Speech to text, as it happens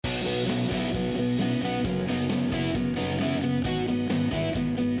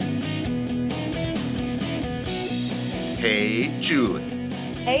Hey, Julie.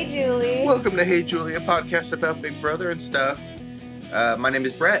 Hey, Julie. Welcome to Hey, Julie, a podcast about Big Brother and stuff. My name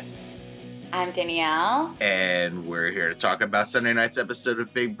is Brett. I'm Danielle. And we're here to talk about Sunday night's episode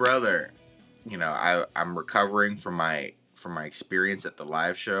of Big Brother. You know, I'm recovering from my experience at the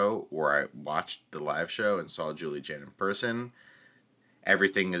live show, where I watched the live show and saw Julie Jen in person.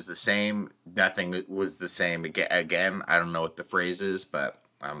 Everything is the same. Nothing was the same again. I don't know what the phrase is, but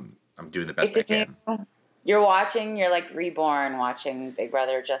I'm doing the best I can. You're like reborn watching Big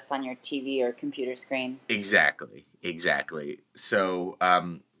Brother just on your TV or computer screen. Exactly. So,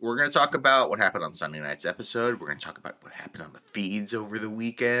 we're going to talk about what happened on Sunday night's episode. We're going to talk about what happened on the feeds over the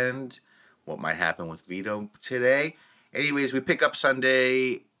weekend, what might happen with Vito today. Anyways, we pick up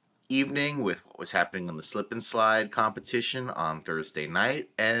Sunday evening with what was happening on the slip and slide competition on Thursday night.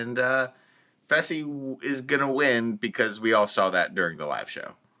 And Fessy is going to win because we all saw that during the live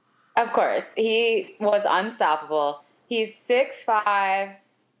show. Of course. He was unstoppable. He's 6'5",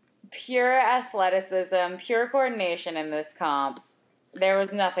 pure athleticism, pure coordination in this comp. There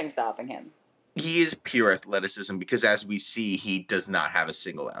was nothing stopping him. He is pure athleticism because, as we see, he does not have a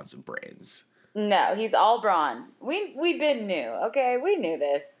single ounce of brains. No, he's all brawn. We've been new, okay? We knew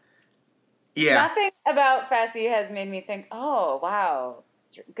this. Yeah. Nothing about Fessy has made me think, oh, wow,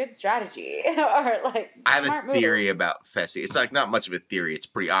 good strategy. Or, like, I have smart a theory move. about Fessy. It's like not much of a theory. It's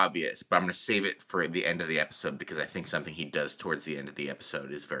pretty obvious, but I'm going to save it for the end of the episode because I think something he does towards the end of the episode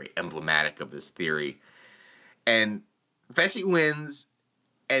is very emblematic of this theory. And Fessy wins,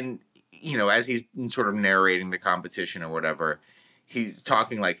 and, you know, as he's sort of narrating the competition or whatever, he's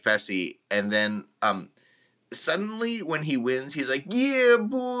talking like Fessy, and then suddenly when he wins, he's like, yeah,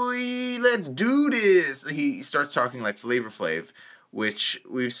 boy, let's do this. He starts talking like Flavor Flav, which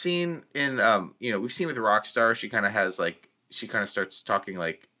we've seen in, we've seen with Rockstar. She kind of starts talking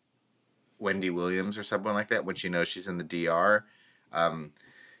like Wendy Williams or someone like that when she knows she's in the DR.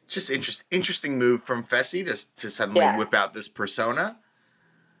 Just interesting move from Fessy to suddenly whip out this persona.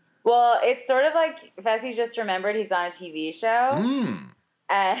 Well, it's sort of like Fessy just remembered he's on a TV show,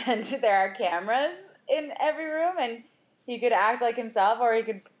 and there are cameras in every room, and he could act like himself, or he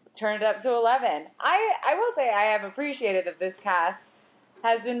could turn it up to 11. I will say I have appreciated that this cast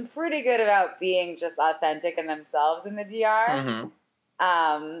has been pretty good about being just authentic in themselves in the DR.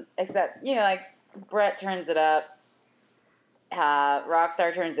 Except, you know, like Brett turns it up,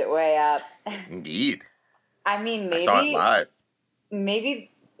 Rockstar turns it way up. Indeed. I mean, maybe I saw it live.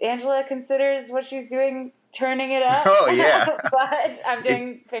 Maybe Angela considers what she's doing turning it up. Oh, yeah. But I'm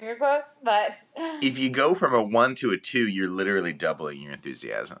doing finger quotes, but if you go from a 1 to a 2, you're literally doubling your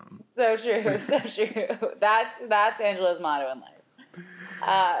enthusiasm. So true. That's Angela's motto in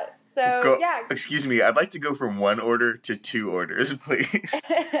life. Yeah. Excuse me, I'd like to go from 1 order to 2 orders, please.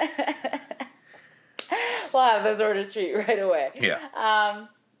 We'll have those orders straight right away. Yeah.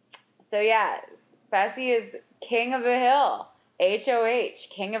 Fessy is king of the hill. HOH,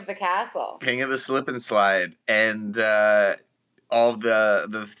 king of the castle. King of the slip and slide. And all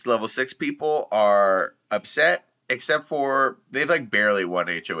the level 6 people are upset, except for they've like barely won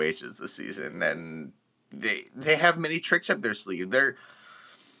HOHs this season. And they have many tricks up their sleeve.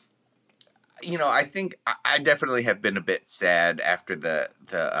 I think I definitely have been a bit sad after the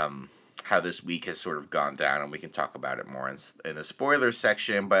how this week has sort of gone down, and we can talk about it more in the spoilers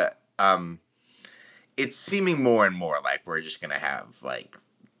section, but it's seeming more and more like we're just going to have, like,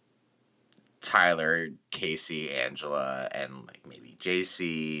 Tyler, Casey, Angela, and, like, maybe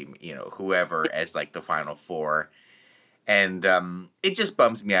JC, whoever as, like, the final 4. And it just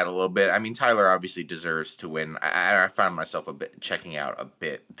bums me out a little bit. I mean, Tyler obviously deserves to win. I found myself checking out a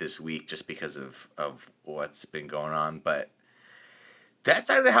bit this week just because of what's been going on. But that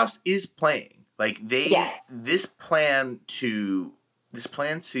side of the house is playing. Like, this plan to...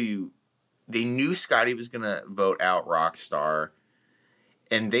 They knew Scotty was going to vote out Rockstar,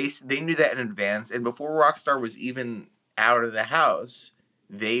 and they knew that in advance. And before Rockstar was even out of the house,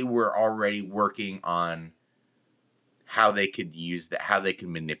 they were already working on how they could use that, how they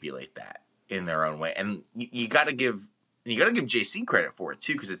can manipulate that in their own way. And you got to give JC credit for it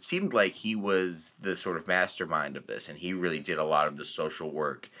too, because it seemed like he was the sort of mastermind of this, and he really did a lot of the social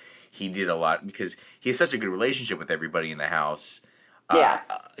work. He did a lot because he has such a good relationship with everybody in the house.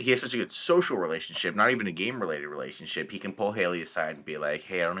 He has such a good social relationship, not even a game-related relationship. He can pull Haley aside and be like,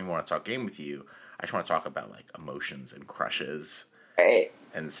 hey, I don't even want to talk game with you. I just want to talk about, like, emotions and crushes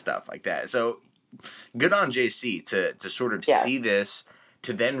and stuff like that. So, good on JC to sort of see this,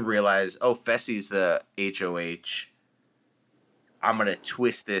 to then realize, oh, Fessy's the HOH. I'm going to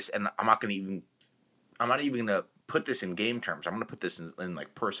twist this, and I'm not even going to put this in game terms. I'm going to put this in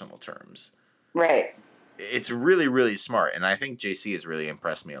like, personal terms. Right. it's really, really smart. And I think JC has really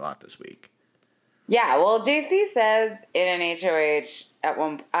impressed me a lot this week. Yeah, well, JC says in an HOH at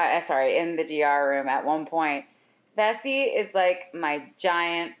in the DR room at one point, Fessy is like my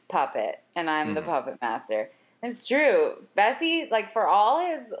giant puppet, and I'm the puppet master. It's true. Fessy, like, for all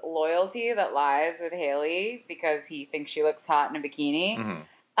his loyalty that lies with Haley because he thinks she looks hot in a bikini,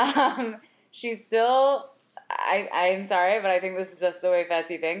 she's still. I'm sorry, but I think this is just the way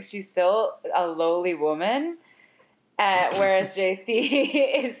Fessy thinks. She's still a lowly woman, whereas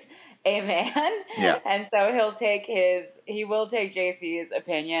JC is a man. Yeah. And so he will take JC's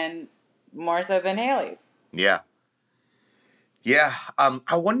opinion more so than Haley's. Yeah. Yeah.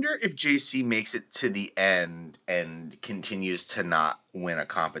 I wonder if JC makes it to the end and continues to not win a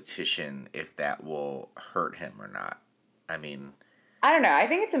competition, if that will hurt him or not. I mean, I don't know. I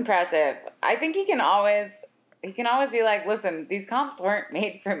think it's impressive. I think he can always be like, listen, these comps weren't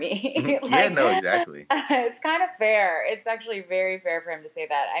made for me. Like, yeah, no, exactly. It's kind of fair. It's actually very fair for him to say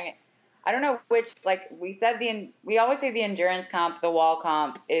that. I mean, I don't know which, like we always say the endurance comp, the wall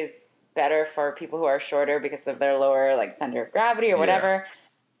comp is better for people who are shorter because of their lower, like, center of gravity or whatever.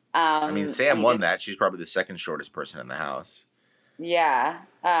 I mean, Sam won that. She's probably the second shortest person in the house. Yeah.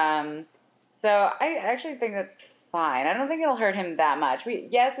 So I actually think that's fine. I don't think it'll hurt him that much. We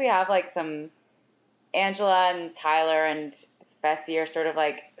have, like, some Angela and Tyler and Fessy are sort of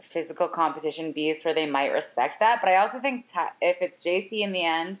like physical competition beasts where they might respect that. But I also think if it's JC in the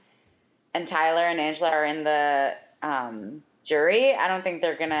end and Tyler and Angela are in the jury, I don't think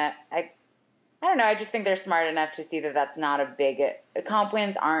they're gonna. I don't know. I just think they're smart enough to see that that's not a big. Comp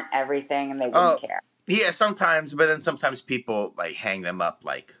wins aren't everything, and they wouldn't care. Yeah, sometimes, but then sometimes people like hang them up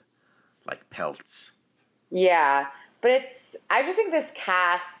like pelts. Yeah, but I just think this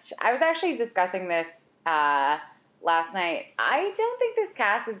cast. I was actually discussing this last night. I don't think this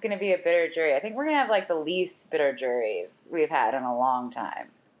cast is going to be a bitter jury. I think we're going to have, like, the least bitter juries we've had in a long time.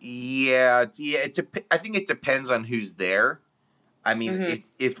 Yeah. I think it depends on who's there. I mean,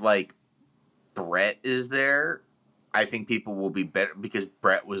 if like Brett is there, I think people will be better because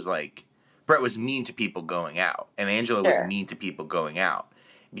Brett was mean to people going out, and Angela was mean to people going out,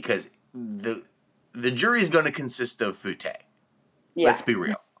 because the jury is going to consist of Fute. Yeah. Let's be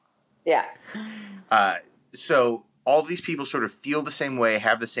real. Yeah. So all these people sort of feel the same way,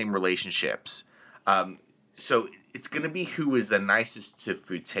 have the same relationships. So it's going to be who is the nicest to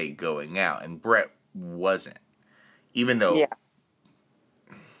Fute going out, and Brett wasn't. Even though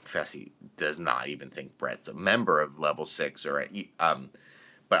Fessy does not even think Brett's a member of Level 6 or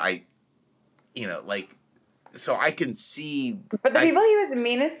but so I can see. But the people he was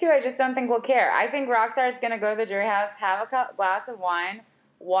meanest to, I just don't think will care. I think Rockstar is going to go to the jury house, have a glass of wine,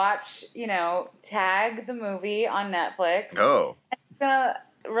 watch, Tag the movie on Netflix. Oh. And he's going to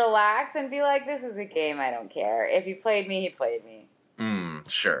relax and be like, this is a game, I don't care. If he played me, he played me.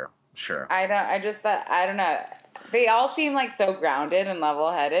 Sure. I don't know. They all seem like so grounded and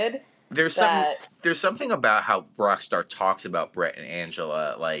level-headed. There's something about how Rockstar talks about Brett and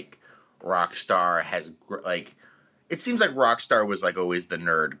Angela, like Rockstar has, like, it seems like Rockstar was, like, always the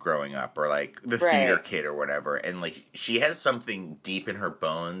nerd growing up, or, like, the theater kid or whatever, and, like, she has something deep in her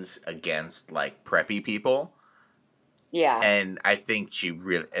bones against, like, preppy people. Yeah. And I think she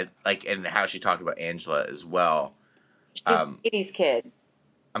really, like, and how she talked about Angela as well. She's an 80s kid.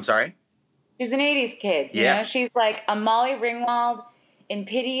 I'm sorry? She's an 80s kid, you know? She's like a Molly Ringwald in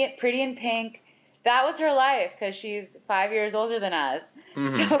Pretty in Pink. That was her life, because she's 5 years older than us.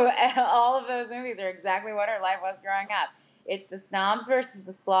 So all of those movies are exactly what her life was growing up. It's the snobs versus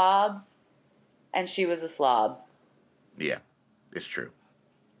the slobs, and she was a slob. Yeah, it's true.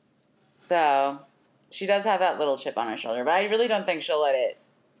 So she does have that little chip on her shoulder, but I really don't think she'll let it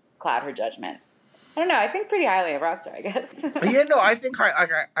cloud her judgment. I don't know. I think pretty highly of Rockstar, I guess. Yeah, no, I think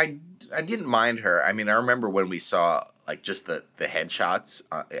I didn't mind her. I mean, I remember when we saw, like, just the headshots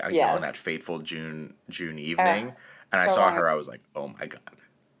on that fateful June evening, and I saw her. I was like, oh my god.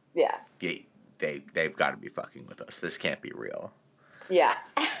 Yeah. They've got to be fucking with us. This can't be real. Yeah.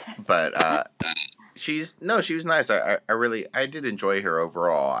 But she was nice. I really did enjoy her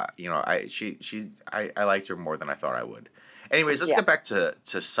overall. I liked her more than I thought I would. Anyways, let's get back to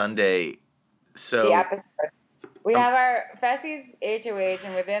Sunday. So the episode. We have our Fessy's HOH,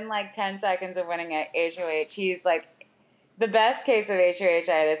 and within like 10 seconds of winning at HOH, he's like the best case of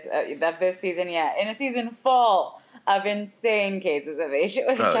HOH-itis of this season yet. In a season full of insane cases of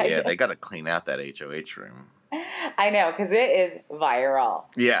HOH-itis. Oh yeah, they got to clean out that HOH room. I know, because it is viral.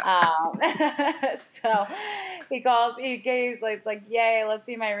 Yeah. So he's like, yay, let's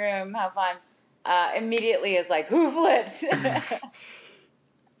see my room, have fun. Immediately is like, who flipped?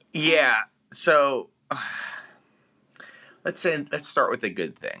 Yeah. So let's start with a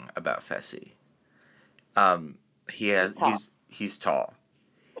good thing about Fessy. He's tall.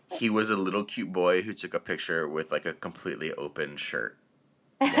 He was a little cute boy who took a picture with like a completely open shirt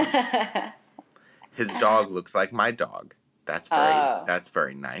once. His dog looks like my dog. That's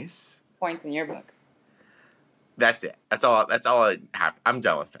very nice. Points in your book. That's it. That's all I have. I'm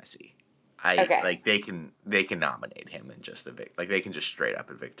done with Fessy. Okay. Like they can nominate him and just evict. Like they can just straight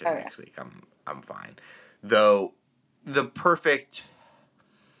up evict him next week. I'm fine. Though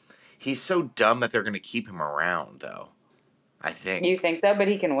he's so dumb that they're going to keep him around though. I think. You think so, but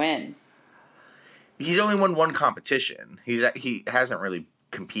he can win. He's only won one competition. He hasn't really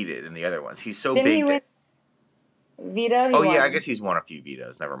competed in the other ones. He's so big. He win veto? Yeah, I guess he's won a few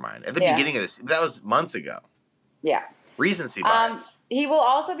vetoes. Never mind. At the beginning of this, that was months ago. Yeah. Recency bias. He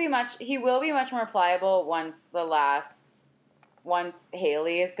will be much more pliable once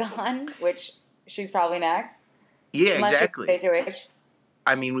Haley is gone, which she's probably next. Yeah, exactly.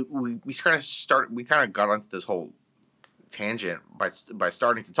 I mean, we kind of got onto this whole tangent by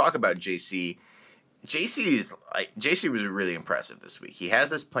starting to talk about JC. JC was really impressive this week. He has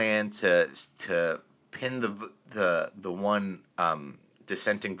this plan to pin the one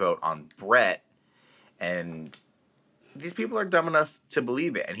dissenting vote on Brett, and these people are dumb enough to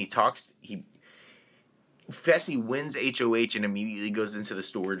believe it. And Fessy wins HOH and immediately goes into the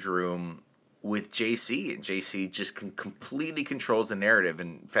storage room with JC, and JC just completely controls the narrative,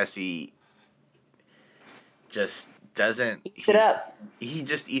 and Fessy just doesn't. He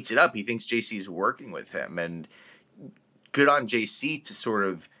just eats it up. He thinks JC's working with him, and good on JC to sort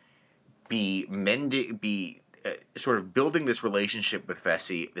of sort of building this relationship with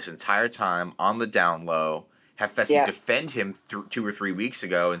Fessy this entire time on the down low. Have Fessy defend him 2 or 3 weeks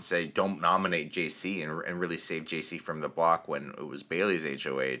ago and say, don't nominate JC, and really save JC from the block when it was Bailey's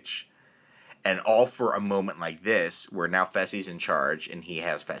HOH. And all for a moment like this, where now Fessy's in charge and he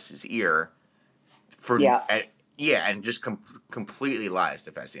has Fessy's ear. And just completely lies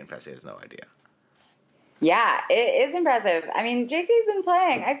to Fessy, and Fessy has no idea. Yeah, it is impressive. I mean, JC's been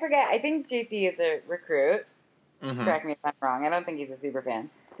playing. I think JC is a recruit. Mm-hmm. Correct me if I'm wrong. I don't think he's a super fan.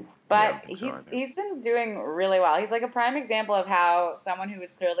 But he's been doing really well. He's like a prime example of how someone who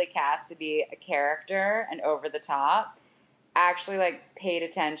was clearly cast to be a character and over the top actually like paid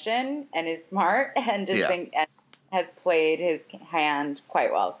attention and is smart and and has played his hand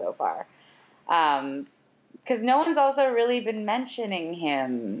quite well so far. Because no one's also really been mentioning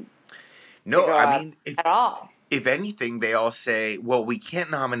him. No, I mean, at all. If anything, they all say, well, we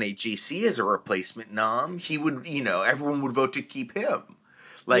can't nominate JC as a replacement nom. He would, everyone would vote to keep him.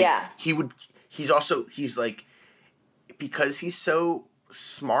 Like, he's like, because he's so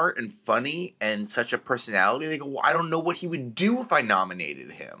smart and funny and such a personality, they go, well, I don't know what he would do if I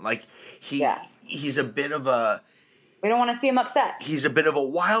nominated him. Like, he's a bit of a... We don't want to see him upset. He's a bit of a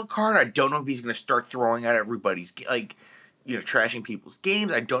wild card. I don't know if he's going to start throwing out everybody's, trashing people's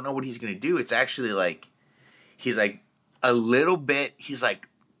games. I don't know what he's going to do. It's actually like, he's like a little bit, he's like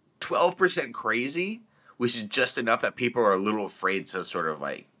 12% crazy, which is just enough that people are a little afraid to sort of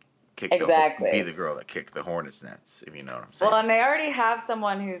like be the girl that kicked the hornet's nets, if you know what I'm saying. Well, and they already have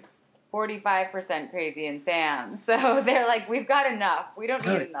someone who's 45% crazy in Sam. So they're like, we've got enough. We don't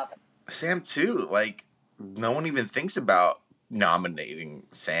need enough. Sam too. Like, no one even thinks about nominating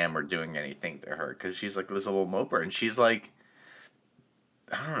Sam or doing anything to her because she's like this little moper, and she's like,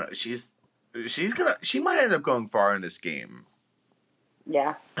 I don't know, she might end up going far in this game.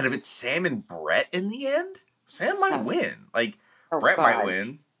 Yeah. And if it's Sam and Brett in the end, Sam might win. Like, Brett might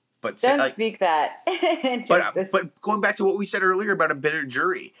win, but don't speak that. but going back to what we said earlier about a bitter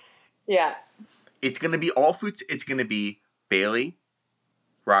jury. Yeah. It's gonna be it's gonna be Bailey,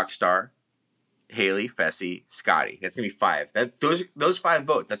 Rockstar, Haley, Fessy, Scotty. That's gonna be 5. Those 5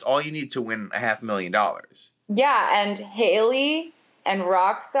 votes. That's all you need to win $500,000. Yeah, and Haley and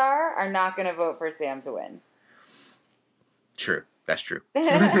Rockstar are not gonna vote for Sam to win. True. That's true.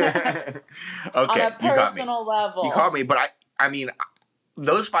 Okay, on a personal level. You caught me, but I mean,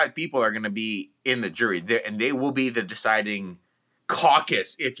 those 5 people are gonna be in the jury, and they will be the deciding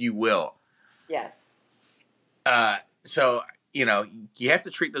caucus, if you will. Yes. So, you have to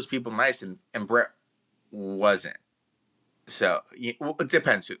treat those people nice, and Brett wasn't. So, it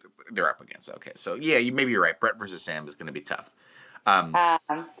depends who they're up against. Okay, so, yeah, maybe you're right. Brett versus Sam is going to be tough.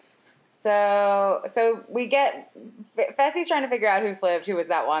 So we get... Fessy's trying to figure out who flipped, who was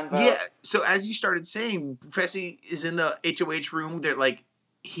that one vote. Yeah, so as you started saying, Fessy is in the HOH room. They're like,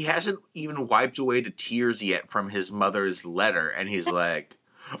 he hasn't even wiped away the tears yet from his mother's letter, and he's like,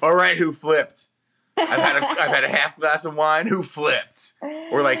 all right, who flipped? I've had a half glass of wine. Who flipped?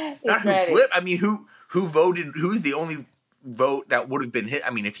 Or like, not who flipped. I mean, who Who voted? Who's the only vote that would have been hit?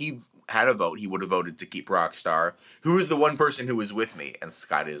 I mean, if he had a vote, he would have voted to keep Rockstar. Who was the one person who was with me? And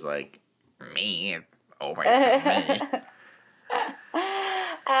Scotty's like, me. It's always been me.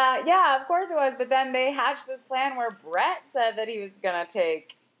 Yeah, of course it was. But then they hatched this plan where Brett said that he was gonna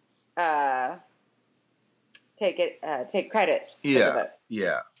take credit. Yeah,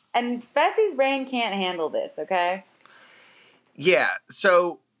 yeah. And Fessie's brain can't handle this. Okay. Yeah.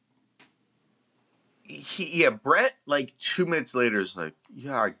 So. Brett, like 2 minutes later, is like,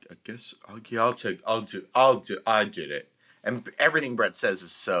 yeah, I guess, I did it. And everything Brett says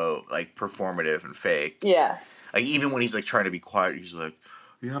is so, like, performative and fake. Yeah. Like, even when he's, like, trying to be quiet, he's like,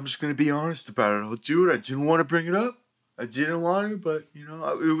 yeah, I'm just going to be honest about it. I'll do it. I didn't want to bring it up. I didn't want to, but, you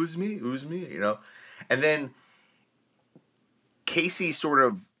know, it was me. It was me, you know. And then Casey sort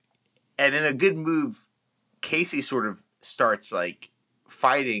of, and in a good move, Casey sort of starts, like,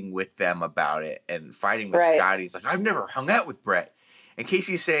 fighting with them about it and fighting with Scotty. He's like, I've never hung out with Brett. And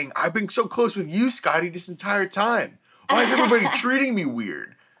Casey's saying, I've been so close with you, Scotty, this entire time. Why is everybody treating me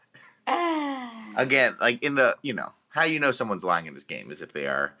weird? Again, like in the, you know, how you know someone's lying in this game is if they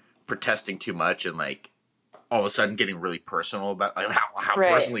are protesting too much and like all of a sudden getting really personal about like, how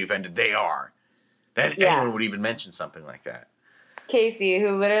personally offended they are. That anyone would even mention something like that. Casey,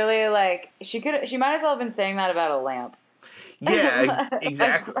 who literally like, she might as well have been saying that about a lamp. Yeah,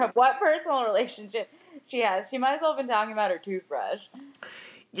 exactly. Like, what personal relationship she has. She might as well have been talking about her toothbrush.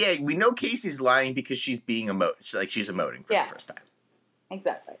 Yeah, we know Casey's lying because she's being she's emoting for the first time.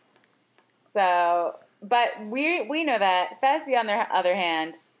 Exactly. So, but we know that. Fessy, on the other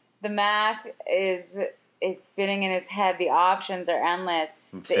hand, the math is spinning in his head. The options are endless.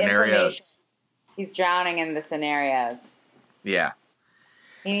 Scenarios. He's drowning in the scenarios. Yeah.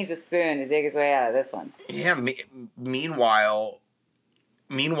 He needs a spoon to dig his way out of this one. Yeah. Meanwhile,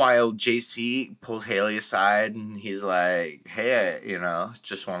 JC pulls Haley aside and he's like, "Hey, you know,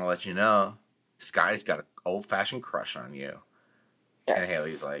 just want to let you know, Sky's got an old-fashioned crush on you." Yeah. And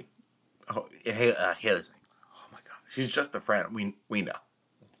Haley's like, Haley's like, "Oh my god, she's just a friend. We know."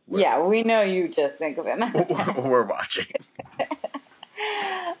 We know you just think of him as a friend. We're watching.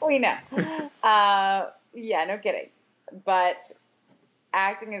 We know. No kidding. But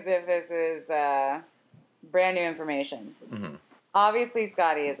acting as if this is brand new information. Mm-hmm. Obviously,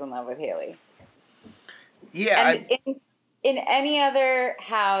 Scotty is in love with Haley. Yeah. And in any other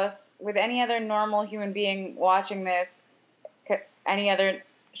house, with any other normal human being watching this, any other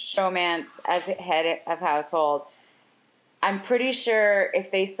showmance as head of household, I'm pretty sure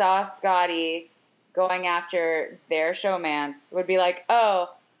if they saw Scotty going after their showmance, would be like, oh,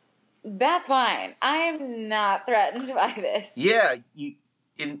 that's fine. I am not threatened by this. Yeah,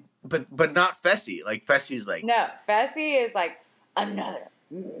 but not Fessy. Like, Fessy's like... No, Fessy is like, another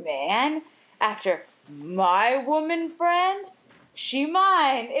man after my woman friend? She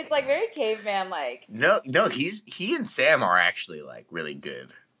mine. It's like very caveman-like. No, he and Sam are actually like really good.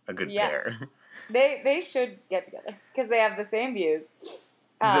 A good pair. They should get together because they have the same views.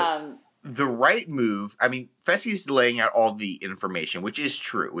 The right move, I mean, Fessy's laying out all the information, which is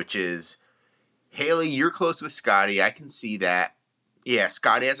true, which is, Haley, you're close with Scotty. I can see that. Yeah,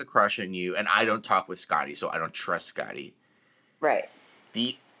 Scotty has a crush on you, and I don't talk with Scotty, so I don't trust Scotty. Right.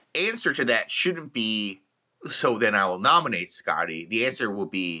 The answer to that shouldn't be, so then I will nominate Scotty. The answer will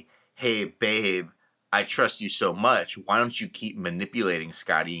be, hey, babe, I trust you so much. Why don't you keep manipulating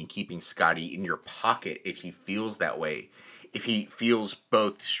Scotty and keeping Scotty in your pocket if he feels that way? If he feels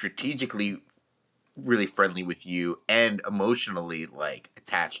both strategically really friendly with you and emotionally, like,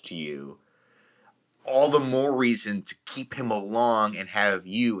 attached to you, all the more reason to keep him along and have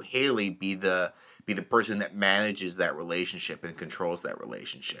you, Haley, be the person that manages that relationship and controls that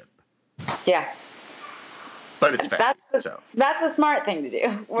relationship. Yeah. But it's Fessy, That's the smart thing to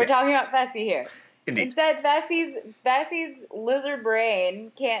do. We're talking about Fessy here. Indeed. Instead, Fessy's lizard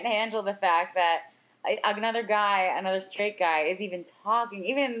brain can't handle the fact that another straight guy, is even talking,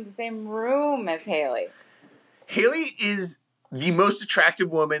 even in the same room as Haley. Haley is the most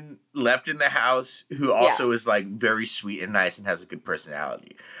attractive woman left in the house who also is, like, very sweet and nice and has a good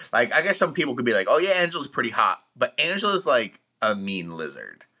personality. Like, I guess some people could be like, oh, yeah, Angela's pretty hot. But Angela's, like, a mean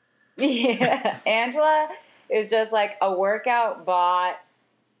lizard. Yeah. Angela is just, like, a workout bot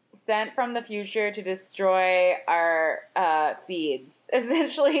sent from the future to destroy our feeds,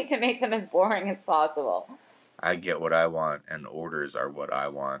 essentially to make them as boring as possible. I get what I want, and orders are what I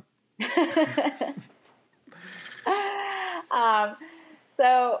want.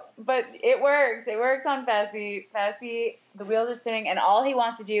 So, but it works. It works on Fessy. Fessy, the wheels are spinning, and all he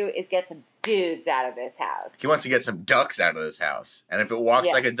wants to do is get some dudes out of this house. He wants to get some ducks out of this house. And if it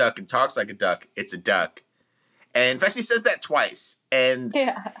walks like a duck and talks like a duck, it's a duck. And Fessy says that twice. And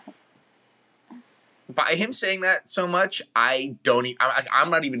by him saying that so much, I'm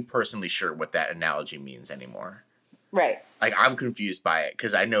not even personally sure what that analogy means anymore. Right. Like, I'm confused by it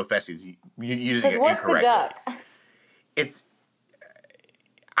because I know Fessy's using it what's incorrectly. The duck?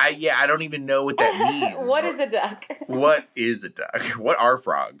 I don't even know what that means. What is a duck? What is a duck? What are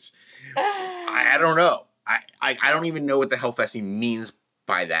frogs? I don't know. I don't even know what the hell Fessy means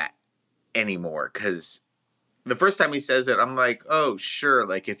by that anymore. Because the first time he says it, I'm like, oh, sure.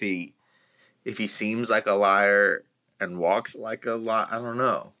 Like, if he seems like a liar and walks like a liar, I don't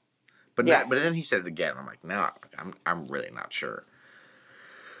know. But then he said it again. I'm like, no, I'm really not sure.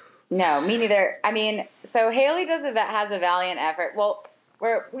 No, me neither. I mean, so Haley has a valiant effort. Well,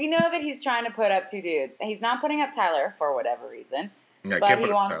 we know that he's trying to put up two dudes. He's not putting up Tyler for whatever reason. Yeah, but can't he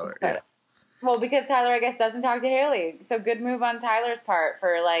put wants Tyler. to put it. Well, because Tyler, I guess, doesn't talk to Haley. So good move on Tyler's part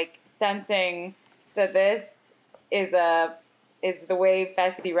for like sensing that this is the way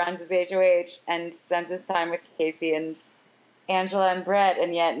Fessy runs his HOH and spends his time with Casey and Angela and Brett,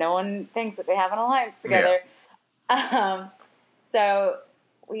 and yet no one thinks that they have an alliance together. Yeah. So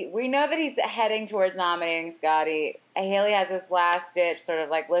we know that he's heading towards nominating Scotty. Haley has this last ditch sort of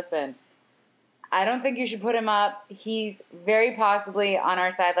like, listen, I don't think you should put him up. He's very possibly on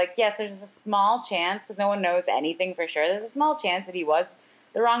our side. Like, yes, there's a small chance, because no one knows anything for sure. There's a small chance that he was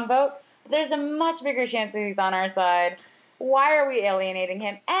the wrong vote. But there's a much bigger chance that he's on our side. Why are we alienating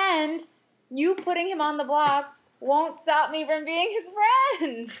him? And you putting him on the block won't stop me from being his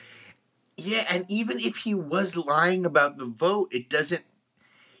friend. Yeah, and even if he was lying about the vote, it doesn't...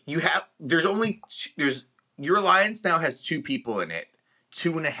 Your alliance now has two people in it.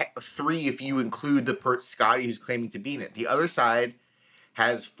 3 if you include the Scotty who's claiming to be in it. The other side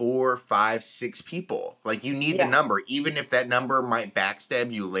has 4, 5, 6 people. Like, you need the number. Even if that number might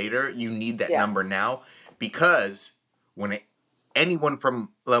backstab you later, you need that number now. Because when anyone from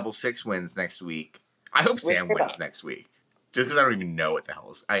level 6 wins next week, I hope Sam wins next week. Just because I don't even know what the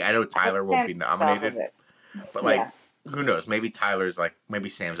hell is. I know Tyler won't be nominated. But, like, who knows? Maybe maybe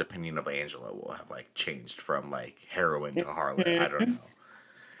Sam's opinion of Angela will have, like, changed from, like, heroine to harlot. I don't know.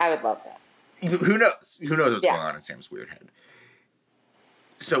 I would love that. Who knows? Who knows what's going on in Sam's weird head?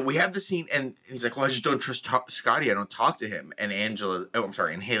 So we have the scene, and he's like, well, I just don't trust Scotty. I don't talk to him. And and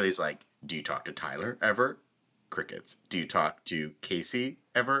Haley's like, do you talk to Tyler ever? Crickets. Do you talk to Casey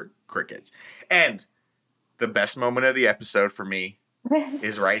ever? Crickets. And the best moment of the episode for me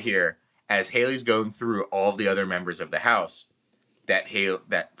is right here, as Haley's going through all the other members of the house that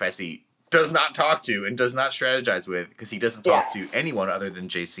Fessy does not talk to and does not strategize with, because he doesn't talk to anyone other than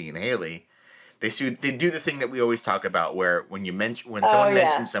JC and Haley. They do the thing that we always talk about, where when someone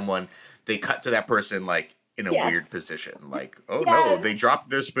mentions someone, they cut to that person like in a weird position, like, oh no, they dropped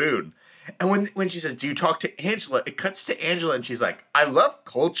their spoon. And when she says, "Do you talk to Angela?" it cuts to Angela, and she's like, "I love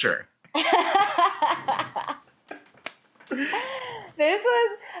culture." This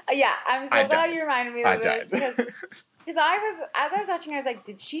was I'm so glad you reminded me of this, because as I was watching, I was like,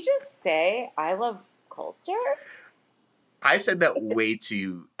 did she just say I love culture? I said that way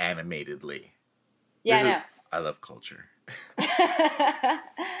too animatedly. Yeah, I know. I love culture.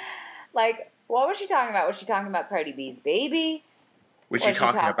 Like, what was she talking about? Was she talking about Cardi B's baby? Was she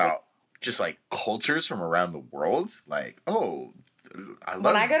talking about just like cultures from around the world? Like, when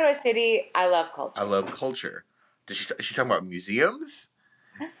I go to a city, I love culture. I love culture. Is she talking about museums?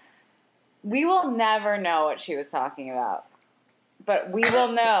 We will never know what she was talking about, but we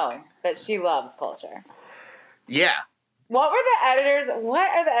will know that she loves culture. Yeah. What are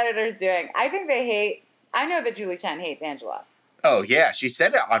the editors doing? I think they hate... I know that Julie Chen hates Angela. Oh, yeah. She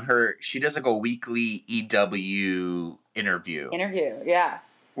said it on her... She does like a weekly EW interview. Yeah.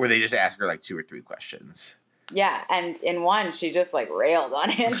 Where they just ask her like 2 or 3 questions. Yeah, and in one, she just like railed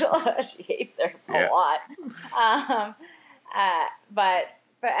on Angela. She hates her a lot. But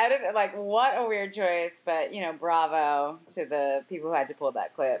edit, like, what a weird choice. But, bravo to the people who had to pull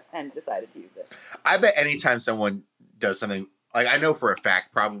that clip and decided to use it. I bet anytime someone does something, like, I know for a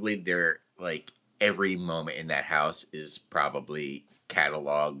fact probably they're like every moment in that house is probably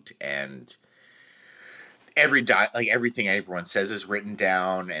cataloged, and everything everyone says is written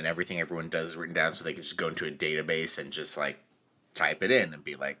down, and everything everyone does is written down, so they can just go into a database and just like type it in and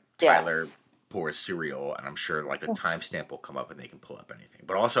be like, Tyler pours cereal, and I'm sure like a timestamp will come up and they can pull up anything.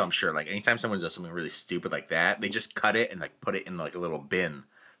 But also I'm sure like anytime someone does something really stupid like that, they just cut it and like put it in like a little bin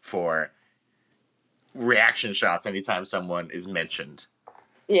for reaction shots anytime someone is mentioned.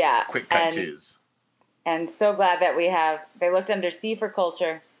 Yeah. Quick cut twos. And so glad that they looked under C for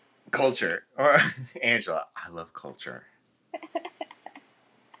culture. Culture. Or Angela, I love culture.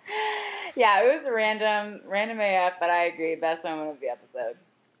 Yeah, it was random AF, but I agree. Best moment of the episode.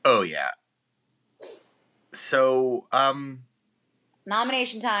 Oh, yeah. So,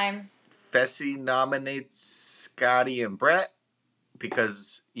 nomination time. Fessy nominates Scotty and Brett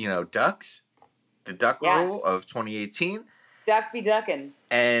because, ducks. The duck rule of 2018. Ducks be ducking.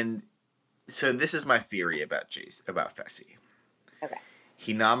 And so this is my theory about Fessy. Okay.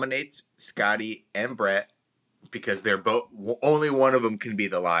 He nominates Scotty and Brett because they're both, only one of them can be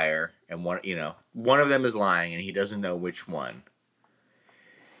the liar, and one of them is lying and he doesn't know which one.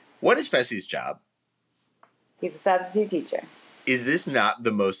 What is Fessy's job? He's a substitute teacher. Is this not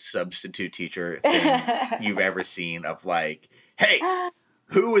the most substitute teacher thing you've ever seen of like, hey,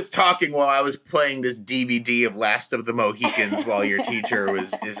 who was talking while I was playing this DVD of Last of the Mohicans while your teacher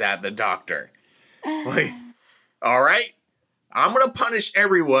is at the doctor? Like, all right, I'm going to punish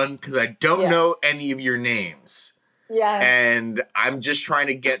everyone because I don't know any of your names. Yeah. And I'm just trying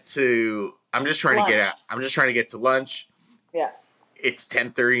to get to lunch. Yeah. It's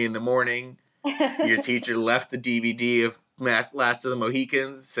 10:30 in the morning. Your teacher left the DVD of Last of the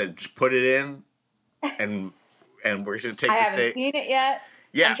Mohicans, said put it in, and we're going to take the stage. I haven't seen it yet.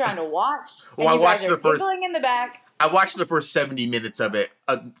 Yeah. I'm trying to watch. Well, I watched the first. In the back. I watched the first 70 minutes of it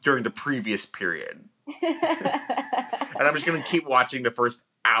during the previous period, and I'm just going to keep watching the first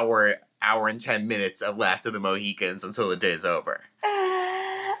hour and 10 minutes of Last of the Mohicans until the day's over.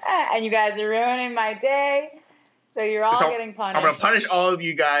 And you guys are ruining my day, so you're all getting punished. I'm going to punish all of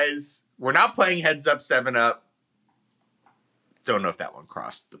you guys. We're not playing Heads Up 7 Up. Don't know if that one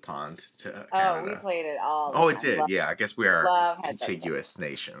crossed the pond to Canada. Oh, we played it all. Oh, it did. Yeah, I guess we are contiguous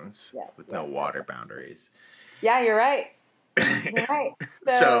nations with no water boundaries. Yeah, you're right. You're right.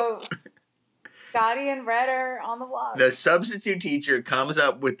 So Scotty and Brett are on the block. The substitute teacher comes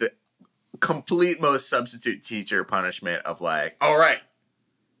up with the complete most substitute teacher punishment of like, all right,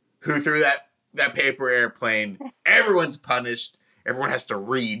 who threw that paper airplane? Everyone's punished. Everyone has to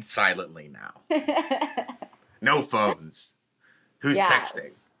read silently now. No phones. Who's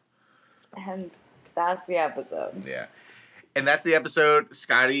texting? And that's the episode. Yeah. And that's the episode.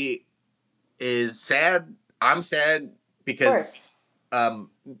 Scotty is sad. I'm sad because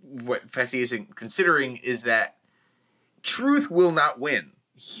what Fessy isn't considering is that truth will not win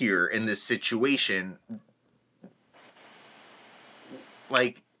here in this situation.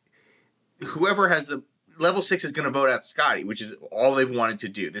 Like, whoever has the level 6 is going to vote out Scotty, which is all they've wanted to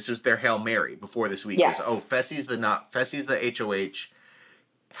do. This was their Hail Mary before this week. Was, Fessy's the HOH.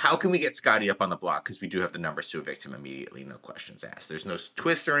 How can we get Scotty up on the block? Because we do have the numbers to evict him immediately. No questions asked. There's no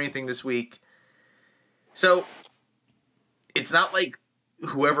twist or anything this week. So it's not like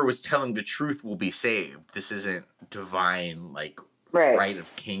whoever was telling the truth will be saved. This isn't divine, right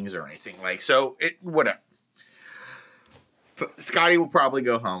of kings or anything. Whatever. Scotty will probably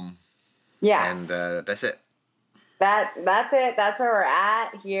go home. Yeah. And that's it. That's it. That's where we're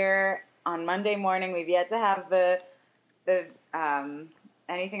at here on Monday morning. We've yet to have the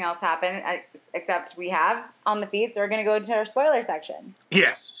anything else happen, except we have on the feed, so we're going to go into our spoiler section.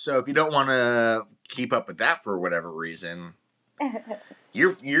 Yes. So if you don't want to keep up with that for whatever reason,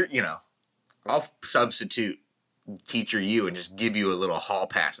 you're I'll substitute teacher you and just give you a little hall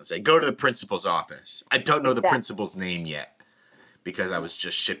pass and say, go to the principal's office. I don't know the principal's name yet because I was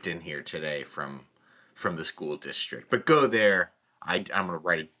just shipped in here today from the school district. But go there. I'm going to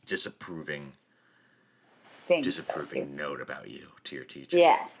write a disapproving note about you to your teacher.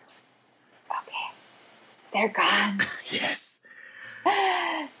 Yes. Okay. They're gone. Yes.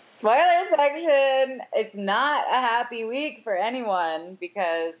 Spoiler section. It's not a happy week for anyone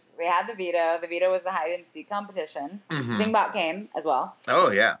because we had the veto. The veto was the hide and seek competition. Mm-hmm. Dingbot came as well.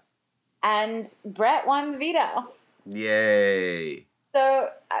 Oh, yeah. And Brett won the veto. Yay. So,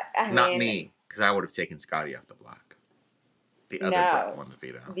 Not me, because I would have taken Scotty off the block. The other Brett won the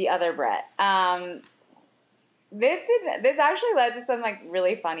veto. The other Brett. This actually led to some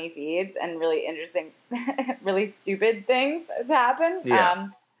really funny feeds and really interesting, really stupid things to happen. Yeah.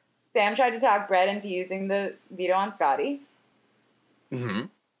 Sam tried to talk Brett into using the veto on Scotty. Mm-hmm.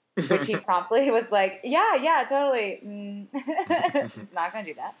 Which he promptly was like, yeah, totally. He's not going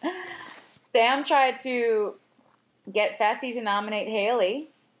to do that. Sam tried to get Fessy to nominate Haley.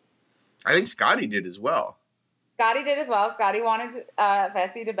 I think Scotty did as well. Scotty wanted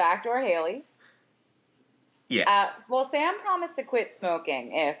Fessy to backdoor Haley. Yes. Well, Sam promised to quit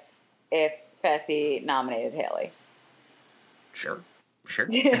smoking if Fessy nominated Haley. Sure.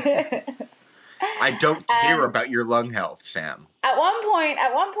 I don't care about your lung health, Sam. At one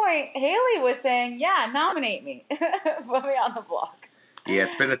point, Haley was saying, "Yeah, nominate me, put me on the block." Yeah,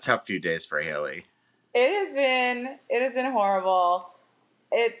 it's been a tough few days for Haley. It has been horrible.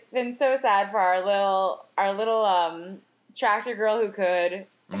 It's been so sad for our little tractor girl who could.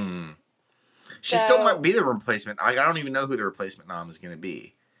 She still might be the replacement. I don't even know who the replacement nom is going to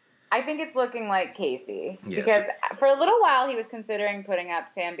be. I think it's looking like Casey. Yes. Because for a little while he was considering putting up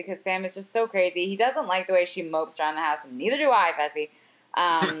Sam because Sam is just so crazy. He doesn't like the way she mopes around the house, and neither do I, Fessy.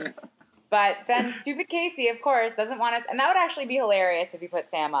 But then stupid Casey, of course, doesn't want us. And that would actually be hilarious if he put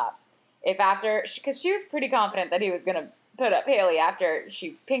Sam up. Because she was pretty confident that he was going to put up Haley after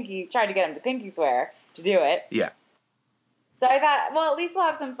she tried to get him to pinky swear to do it. Yeah. So I thought, well, at least we'll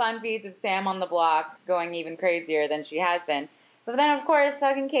have some fun feeds with Sam on the block going even crazier than she has been. But then, of course,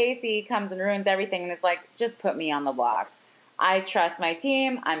 fucking Casey comes and ruins everything and is like, just put me on the block. I trust my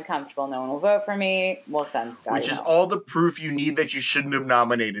team. I'm comfortable. No one will vote for me. We'll send Scotty. Which is all the proof you need that you shouldn't have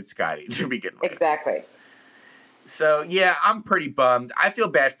nominated Scotty to begin with. Exactly. So, yeah, I'm pretty bummed. I feel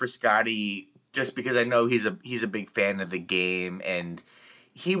bad for Scotty just because I know he's a big fan of the game, and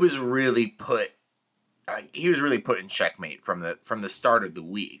he was really put in checkmate from the start of the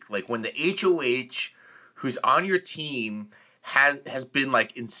week. Like, when the HOH who's on your team has been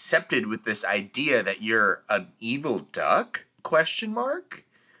like incepted with this idea that you're an evil duck ?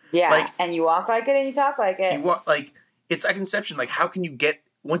 Yeah, like, and you walk like it and you talk like it. It's like inception. Like, how can you get,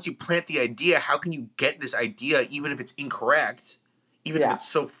 once you plant the idea, how can you get this idea, even if it's incorrect, even if it's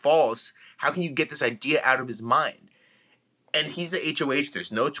so false, how can you get this idea out of his mind? And he's the HOH.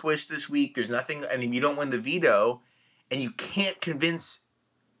 There's no twist this week. There's nothing. I mean, you don't win the veto, and you can't convince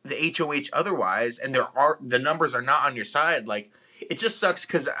the HOH otherwise, and the numbers are not on your side. Like, it just sucks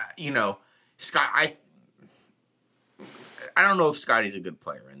because, Scott, I don't know if Scotty's a good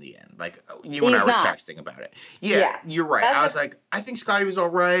player in the end. Like, you and I were texting about it. Yeah, you're right. I was like, I think Scotty was all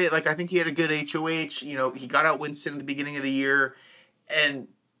right. Like, I think he had a good HOH. He got out Winston at the beginning of the year.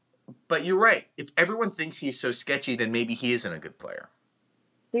 But you're right. If everyone thinks he's so sketchy, then maybe he isn't a good player.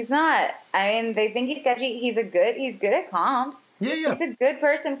 He's not. I mean, they think he's sketchy. He's good at comps. Yeah. He's a good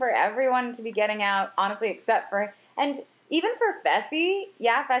person for everyone to be getting out, honestly, except for, and even for Fessy.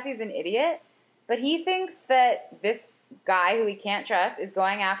 Yeah, Fessy's an idiot, but he thinks that this guy who he can't trust is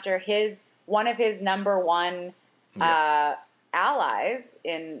going after one of his number one allies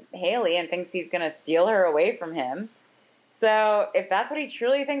in Haley, and thinks he's going to steal her away from him. So if that's what he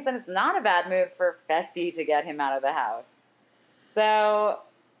truly thinks, then it's not a bad move for Fessy to get him out of the house. So,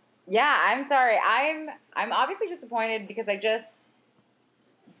 yeah, I'm sorry. I'm obviously disappointed because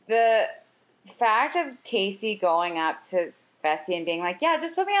the fact of Casey going up to Fessy and being like, yeah,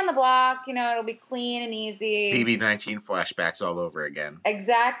 just put me on the block, it'll be clean and easy. BB19 flashbacks all over again.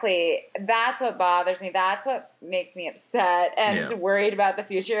 Exactly. That's what bothers me. That's what makes me upset and worried about the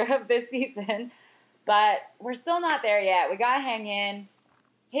future of this season. But we're still not there yet. We gotta hang in.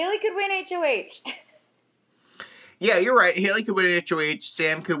 Haley could win HOH. Yeah, you're right. Haley could win HOH.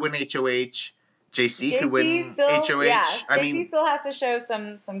 Sam could win HOH. JC could win HOH. Yeah, JC still has to show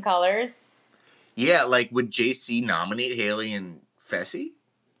some colors. Yeah, like, would JC nominate Haley and Fessy?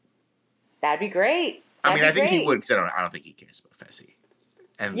 That'd be great. I think he would, because I don't think he cares about Fessy.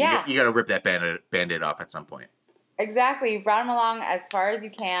 And you got to rip that band-aid off at some point. Exactly. You brought him along as far as you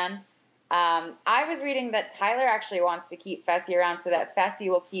can. I was reading that Tyler actually wants to keep Fessy around so that Fessy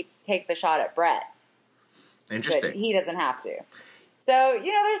will take the shot at Brett. Interesting. But he doesn't have to. So,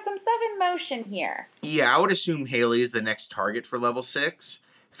 there's some stuff in motion here. Yeah, I would assume Haley is the next target for level 6.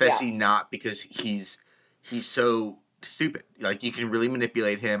 Fessy not, because he's so stupid. Like, you can really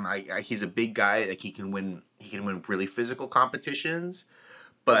manipulate him. He's a big guy. Like, he can win really physical competitions.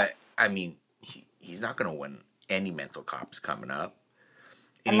 But, I mean, he's not going to win any mental comps coming up.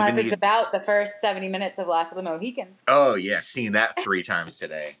 And unless it's about the first 70 minutes of Last of the Mohicans. Oh, yeah. Seen that 3 times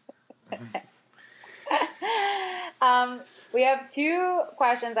today. We have 2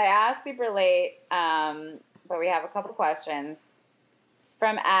 questions. I asked super late, but we have a couple questions.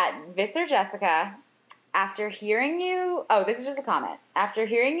 From @VisserJessica. After hearing you... Oh, this is just a comment. After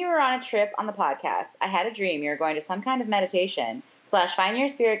hearing you were on a trip on the podcast, I had a dream you were going to some kind of meditation / Find Your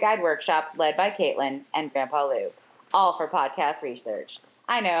Spirit Guide workshop led by Caitlin and Grandpa Lou. All for podcast research.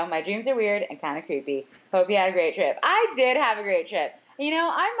 I know, my dreams are weird and kind of creepy. Hope you had a great trip. I did have a great trip.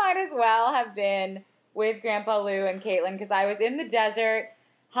 I might as well have been with Grandpa Lou and Caitlin because I was in the desert,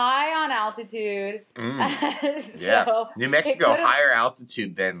 high on altitude. Yeah. New Mexico, higher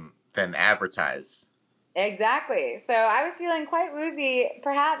altitude than advertised. Exactly. So I was feeling quite woozy,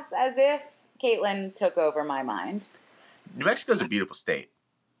 perhaps as if Caitlin took over my mind. New Mexico's a beautiful state.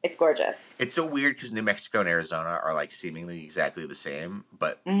 It's gorgeous. It's so weird because New Mexico and Arizona are like seemingly exactly the same,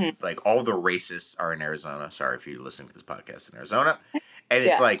 but Mm-hmm. like all the racists are in Arizona. Sorry if you're listening to this podcast in Arizona, and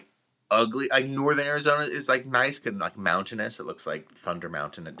it's like ugly. Like northern Arizona is like nice and like mountainous. It looks like Thunder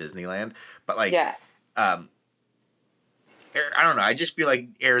Mountain at Disneyland, but like I don't know. I just feel like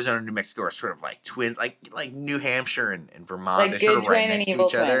Arizona and New Mexico are sort of like twins, like New Hampshire and Vermont. Like they're sort of right twin next and to evil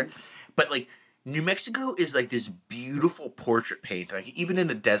each other, twins. but like. New Mexico is like this beautiful portrait paint. Like even in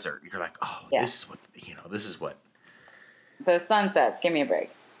the desert, you're like, oh, this is what This is what those sunsets. Give me a break.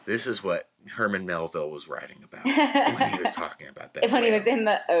 This is what Herman Melville was writing about when he was talking about that. When he was in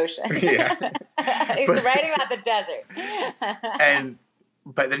the ocean. Yeah, he's writing about the desert.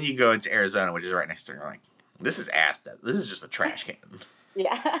 But then you go into Arizona, which is right next to. You're like, this is ass. This is just a trash can.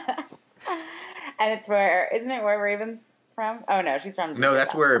 Yeah, and it's isn't it where Raven's from? Oh no, she's from. No,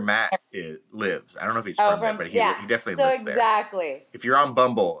 that's where Matt lives. I don't know if he's from there, but he definitely lives there. Exactly. If you're on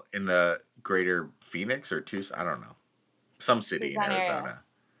Bumble in the greater Phoenix or Tucson, I don't know, some city in Arizona, area.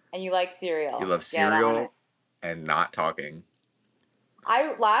 And you like cereal. You love cereal and not talking.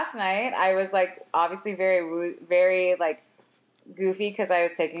 Last night I was like obviously very like goofy because I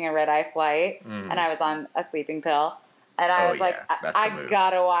was taking a red eye flight and I was on a sleeping pill and I was like I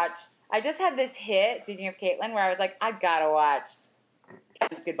gotta watch. I just had this hit, speaking of Caitlyn, where I was like, I gotta watch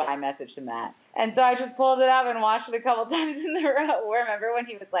Kevin's goodbye message to Matt. And so I just pulled it up and watched it a couple times in a row. Remember when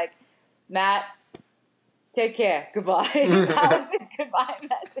he was like, Matt, take care, goodbye. That was his goodbye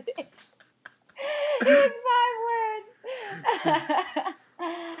message. It was 5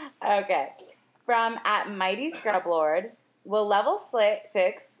 words. Okay. From @MightyScrubLord, will level 6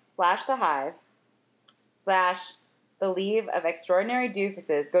 / the Hive / the League of Extraordinary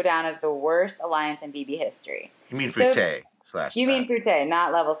Doofuses go down as the worst alliance in BB history? You mean Frute / You mean Frute,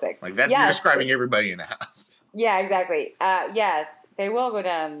 not level 6. Like that, yes. You're describing everybody in the house. Yeah, exactly. Yes, they will go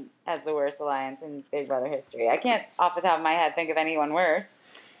down as the worst alliance in Big Brother history. I can't, off the top of my head, think of anyone worse.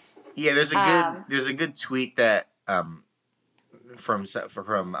 Yeah, there's a good tweet that from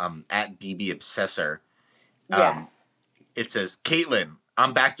 @BBObsessor. It says, Caitlyn,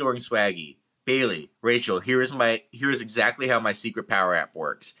 I'm backdooring Swaggy. Bailey, Rachel, here is exactly how my secret power app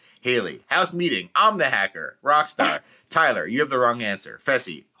works. Haley, house meeting, I'm the hacker. Rockstar, Tyler, you have the wrong answer.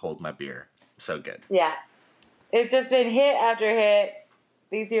 Fessy, hold my beer. So good. Yeah. It's just been hit after hit.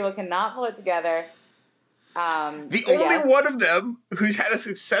 These people cannot pull it together. The only one of them who's had a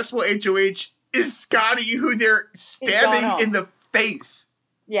successful HOH is Scotty, who they're stabbing in the face.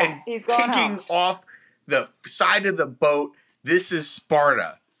 Yeah, and he's going kicking off the side of the boat. This is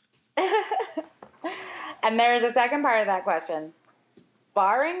Sparta. And there is a second part of that question.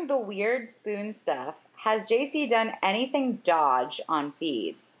 Barring the weird spoon stuff, has JC done anything dodge on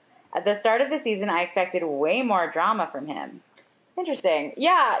feeds? At the start of the season, I expected way more drama from him. Interesting.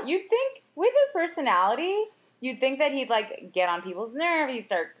 Yeah, you'd think with his personality, you'd think that he'd like get on people's nerves. He'd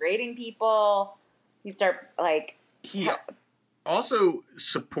start grading people. He'd start like. He also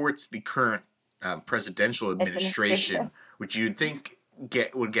supports the current presidential administration, which you'd think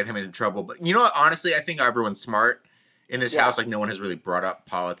would get him into trouble. But you know what? Honestly, I think everyone's smart in this house. Like no one has really brought up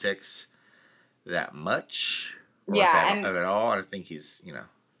politics that much, or if at all. I think he's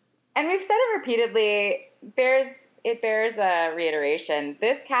And we've said it repeatedly. It bears a reiteration.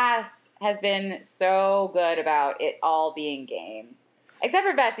 This cast has been so good about it all being game. Except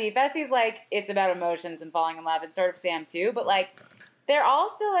for Fessy. Fessy's like, it's about emotions and falling in love, and sort of Sam too. But like, they're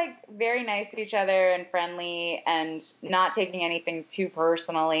all still like very nice to each other and friendly and not taking anything too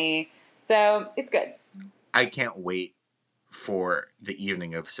personally. So it's good. I can't wait for the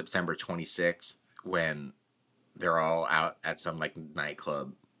evening of September 26th when they're all out at some like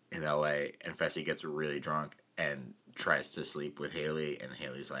nightclub in LA and Fessy gets really drunk and tries to sleep with Haley, and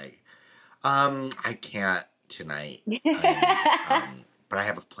Haley's like, I can't tonight. But I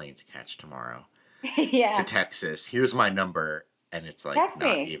have a plane to catch tomorrow. To Texas. Here's my number. And it's like text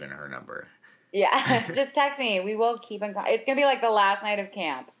not me. Even her number. Yeah. Just text me. We will keep in contact. It's going to be like the last night of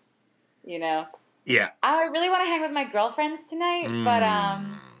camp. Yeah. I really want to hang with my girlfriends tonight, but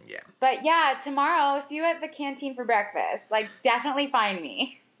yeah. But yeah, tomorrow, see you at the canteen for breakfast. Like, definitely find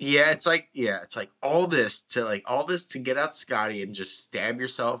me. Yeah, it's like all this to get out Scotty and just stab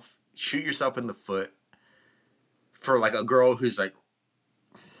yourself, shoot yourself in the foot for like a girl who's like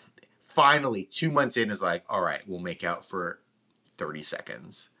finally 2 months in is like, all right, we'll make out for 30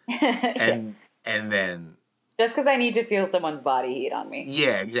 seconds. And then just because I need to feel someone's body heat on me.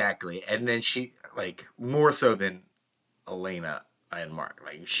 Yeah, exactly. And then she like more so than Elena and Mark,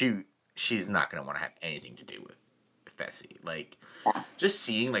 like she's not gonna want to have anything to do with Fessy. Like just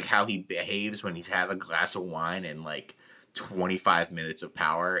seeing like how he behaves when he's had a glass of wine and like 25 minutes of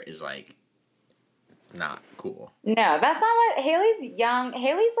power is like not cool. No, that's not what Haley's young.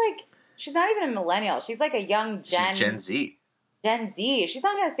 Haley's like, she's not even a millennial. She's like a young She's Gen Z. Gen Z. She's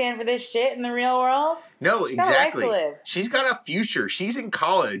not gonna stand for this shit in the real world. No, exactly. She's got a future. She's in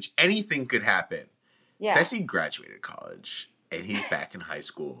college. Anything could happen. Yeah. Fessy graduated college, and he's back in high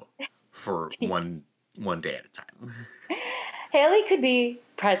school for one day at a time. Haley could be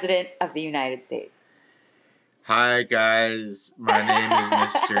president of the United States. Hi guys, my name is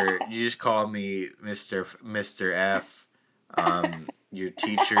Mr. You just call me Mr. F. Your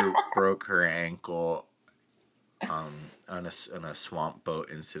teacher broke her ankle on a swamp boat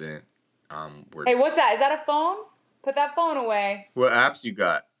incident. Hey, what's that? Is that a phone? Put that phone away. What apps you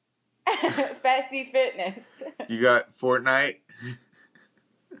got? Fessy Fitness. You got Fortnite?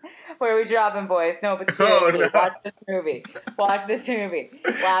 Where are we dropping, boys? No, but seriously, watch this movie. Watch this movie.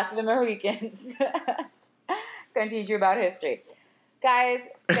 Last of the Mohicans. Gonna teach you about history. Guys,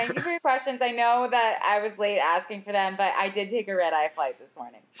 thank you for your questions. I know that I was late asking for them, but I did take a red-eye flight this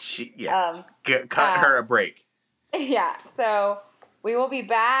morning. Cut her a break. Yeah, so we will be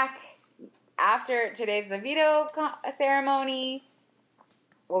back after today's the veto ceremony.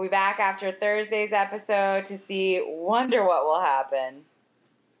 We'll be back after Thursday's episode to wonder what will happen.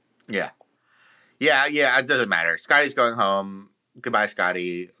 Yeah, it doesn't matter. Scotty's going home. Goodbye,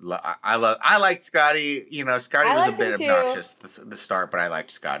 Scotty. I liked Scotty. You know, Scotty was a bit obnoxious at the start, but I liked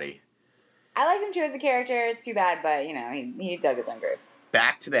Scotty. I liked him too as a character. It's too bad, but you know, he dug his own grave.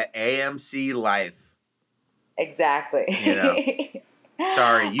 Back to the AMC life. Exactly. You know.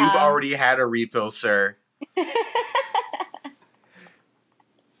 Sorry, you've already had a refill, sir.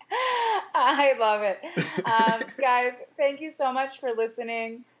 I love it. Guys, thank you so much for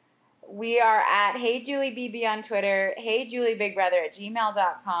listening. We are at HeyJulieBB on Twitter,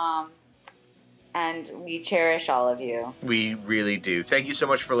 HeyJulieBigBrother@gmail.com, and we cherish all of you. We really do. Thank you so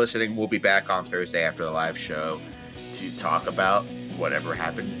much for listening. We'll be back on Thursday after the live show to talk about whatever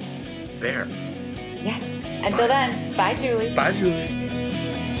happened there. Yeah. Until then, bye, Julie. Bye, Julie.